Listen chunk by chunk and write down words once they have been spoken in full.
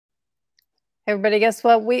Everybody, guess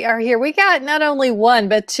what? We are here. We got not only one,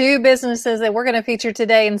 but two businesses that we're going to feature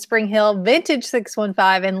today in Spring Hill, Vintage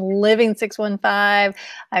 615 and Living 615.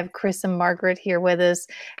 I have Chris and Margaret here with us.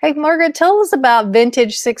 Hey, Margaret, tell us about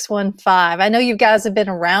Vintage 615. I know you guys have been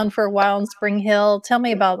around for a while in Spring Hill. Tell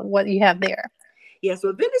me about what you have there. Yeah,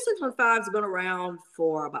 so Vintage 615 has been around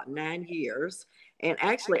for about 9 years. And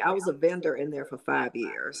actually, I was a vendor in there for 5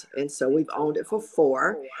 years. And so we've owned it for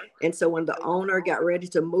 4. And so when the owner got ready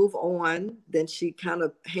to move on, then she kind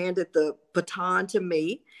of handed the baton to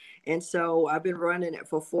me. And so I've been running it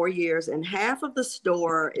for 4 years. And half of the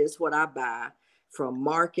store is what I buy from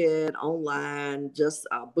market, online, just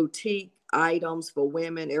boutique items for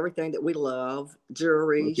women, everything that we love,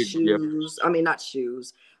 jewelry, shoes. I mean, not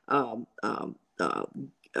shoes.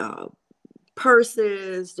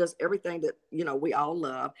 Purses, just everything that, you know, we all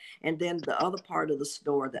love. And then the other part of the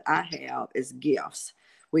store that I have is gifts.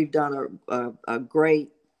 We've done a great,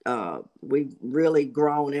 we've really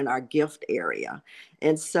grown in our gift area.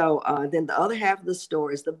 And so then the other half of the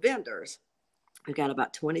store is the vendors. We've got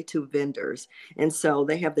about 22 vendors. And so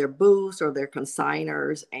they have their booths or their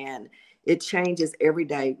consigners, and it changes every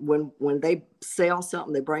day. When they sell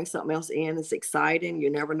something, they bring something else in. It's exciting.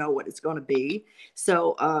 You never know what it's going to be.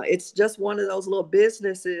 So it's just one of those little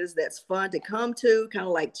businesses that's fun to come to, kind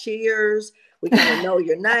of like Cheers. We kind of know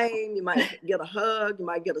your name. You might get a hug. You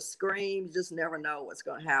might get a scream. You just never know what's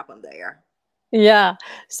going to happen there. Yeah.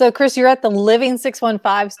 So, Chris, you're at the Living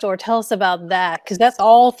 615 store. Tell us about that, because that's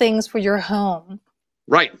all things for your home.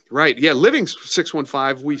 Right. Yeah, Living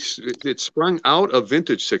 615, it sprung out of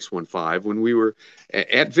Vintage 615. When we were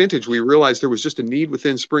at Vintage, we realized there was just a need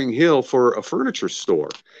within Spring Hill for a furniture store.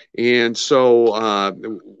 And so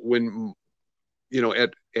when, you know,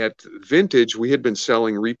 at Vintage, we had been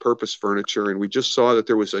selling repurposed furniture, and we just saw that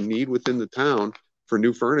there was a need within the town for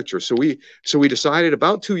new furniture. So we decided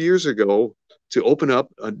about 2 years ago to open up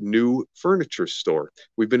a new furniture store.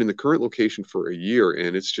 We've been in the current location for a year,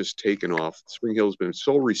 and it's just taken off. Spring Hill has been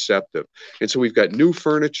so receptive. And so we've got new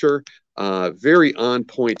furniture, very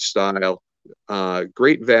on-point style,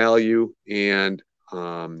 great value, and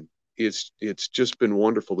it's just been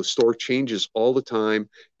wonderful. The store changes all the time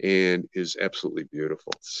and is absolutely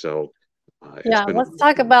beautiful. So yeah, let's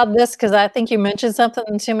talk about this, because I think you mentioned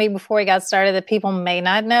something to me before we got started that people may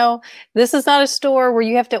not know. This is not a store where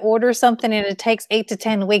you have to order something and it takes 8 to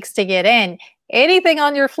 10 weeks to get in. Anything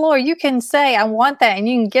on your floor, you can say, I want that, and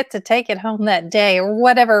you can get to take it home that day, or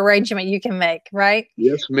whatever arrangement you can make, right?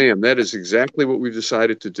 Yes, ma'am. That is exactly what we've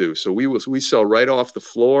decided to do. So we sell right off the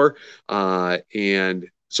floor, and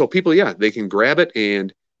so people, yeah, they can grab it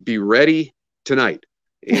and be ready tonight.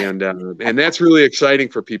 And that's really exciting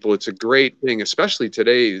for people. It's a great thing, especially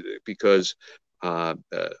today, because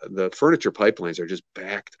the furniture pipelines are just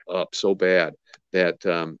backed up so bad that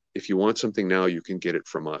if you want something now, you can get it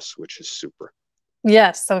from us, which is super.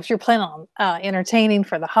 Yes. So if you're planning on entertaining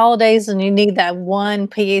for the holidays and you need that one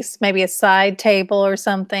piece, maybe a side table or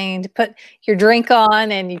something to put your drink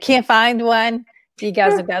on, and you can't find one, you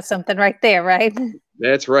guys have got something right there, right?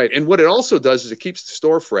 That's right. And what it also does is it keeps the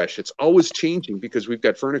store fresh. It's always changing because we've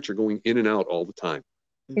got furniture going in and out all the time.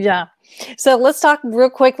 Yeah. So let's talk real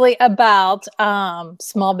quickly about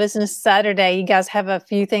Small Business Saturday. You guys have a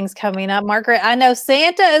few things coming up. Margaret, I know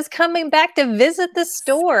Santa is coming back to visit the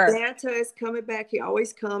store. Santa is coming back. He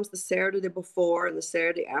always comes the Saturday before and the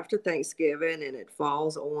Saturday after Thanksgiving, and it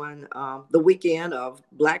falls on the weekend of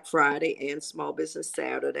Black Friday and Small Business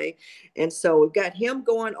Saturday. And so we've got him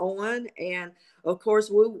going on, and of course,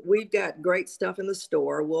 we've got great stuff in the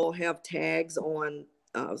store. We'll have tags on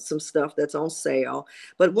some stuff that's on sale.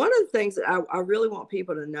 But one of the things that I really want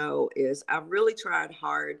people to know is I've really tried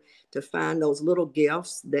hard to find those little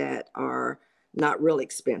gifts that are not really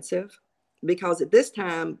expensive, because at this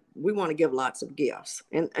time we want to give lots of gifts.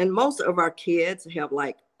 And most of our kids have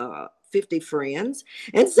like 50 friends.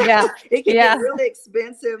 And so it can get really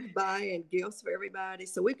expensive buying gifts for everybody.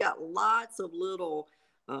 So we've got lots of little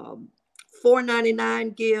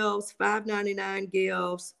 $4.99 gifts, $5.99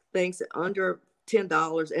 gifts, things that under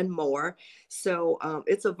 $10 and more. So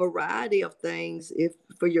it's a variety of things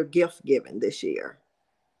for your gift giving this year.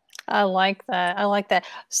 I like that. I like that.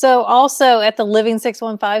 So also at the Living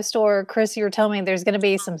 615 store, Chris, you were telling me there's going to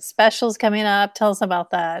be some specials coming up. Tell us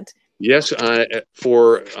about that. Yes,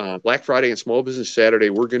 for Black Friday and Small Business Saturday,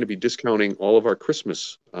 we're going to be discounting all of our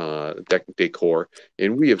Christmas decor,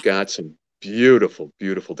 and we have got some beautiful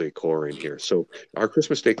decor in here. So our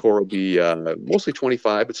Christmas decor will be mostly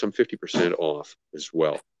 25, but some 50% off as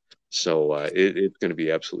well. So it's going to be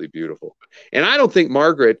absolutely beautiful. And I don't think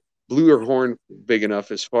Margaret blew her horn big enough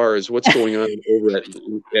as far as what's going on over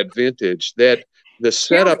at Vintage, that the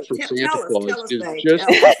setup for Santa Claus is just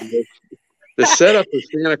the setup for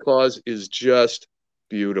Santa Claus is just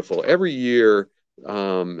beautiful. Every year,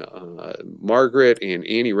 Margaret and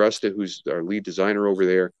Annie Rusta, who's our lead designer over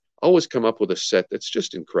there, always come up with a set that's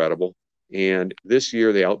just incredible. And this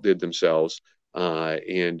year they outdid themselves,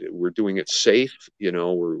 and we're doing it safe. You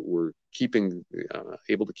know, we're keeping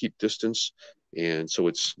able to keep distance, and so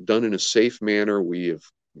it's done in a safe manner. We have,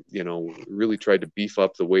 you know, really tried to beef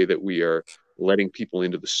up the way that we are letting people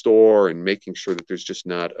into the store and making sure that there's just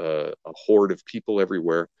not a horde of people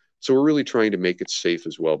everywhere. So we're really trying to make it safe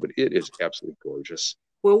as well, but it is absolutely gorgeous.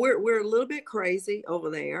 Well, we're a little bit crazy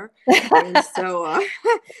over there, and so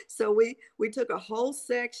so we took a whole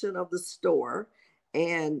section of the store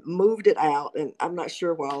and moved it out, and I'm not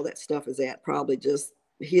sure where all that stuff is at. Probably just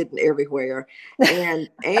hidden everywhere. And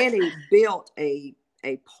Annie built a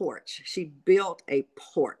porch. She built a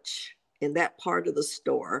porch in that part of the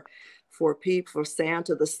store for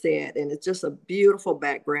Santa the set, and it's just a beautiful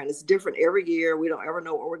background. It's different every year. We don't ever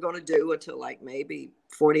know what we're going to do until like maybe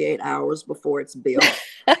 48 hours before it's built.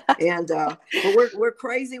 And but we're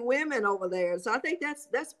crazy women over there, so I think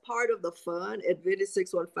that's part of the fun at Vintage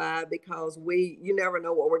 615, because you never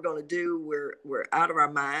know what we're going to do. We're out of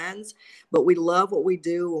our minds, but we love what we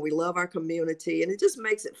do and we love our community, and it just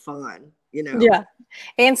makes it fun. You know? Yeah.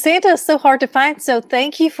 And Santa is so hard to find. So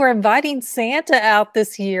thank you for inviting Santa out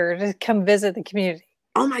this year to come visit the community.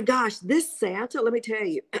 Oh my gosh, this Santa, let me tell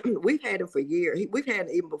you, we've had him for years. We've had him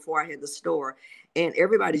even before I had the store, and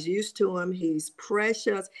everybody's used to him. He's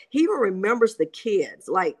precious. He even remembers the kids.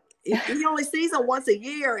 Like, he only sees them once a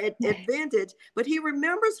year at Vintage, but he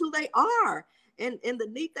remembers who they are. And the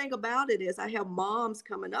neat thing about it is I have moms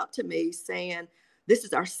coming up to me saying, this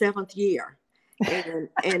is our 7th year. And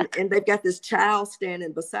they've got this child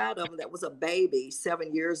standing beside them that was a baby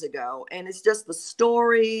 7 years ago. And it's just the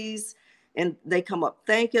stories, and they come up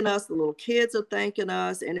thanking us. The little kids are thanking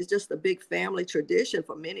us. And it's just a big family tradition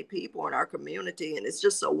for many people in our community. And it's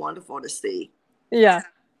just so wonderful to see. Yeah.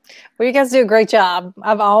 Well, you guys do a great job.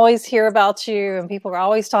 I've always hear about you, and people are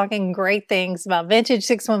always talking great things about Vintage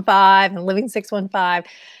 615 and Living 615.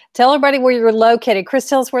 Tell everybody where you're located. Chris,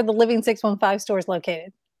 tell us where the Living 615 store is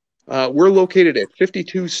located. We're located at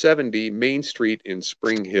 5270 Main Street in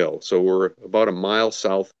Spring Hill. So we're about a mile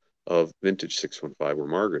south of Vintage 615, where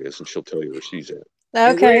Margaret is, and she'll tell you where she's at.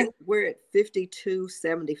 Okay. We're at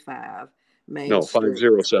 5275 Main No, Street.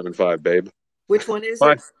 5075, babe. Which one is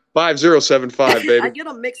it? 5075, baby. I get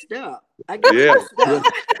them mixed up.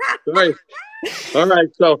 Right. All right,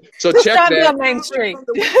 so just check that. On Main Street.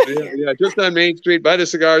 Yeah, just on Main Street by the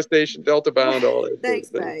cigar station, Delta Bound, all that. Thanks,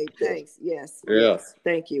 babe. Thanks. Yes. Yeah. Yes.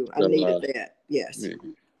 Thank you. I needed that. Yes.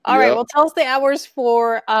 All right. Well, tell us the hours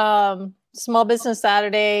for Small Business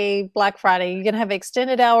Saturday, Black Friday. You're gonna have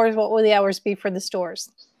extended hours. What will the hours be for the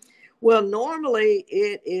stores? Well, normally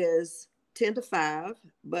it is 10 to 5,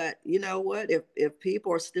 but you know what? If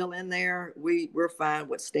people are still in there, we're fine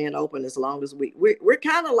with staying open as long as we're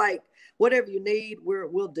kind of like, whatever you need,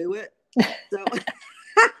 we'll do it.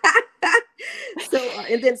 So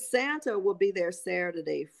and then Santa will be there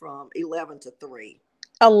Saturday from 11 to 3.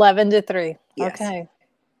 11 to 3. Yes. Okay.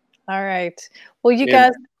 All right. Well, you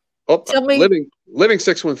guys tell me. Living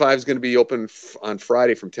 615 is going to be open on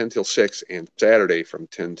Friday from 10 till 6 and Saturday from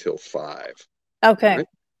 10 till 5. Okay. Right?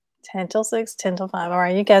 10 till 6, 10 till 5. All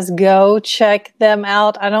right, you guys go check them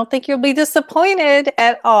out. I don't think you'll be disappointed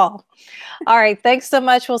at all. All right, thanks so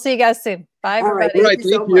much. We'll see you guys soon. Bye, everybody. All right, thank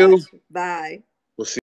you so much. Bye. We'll see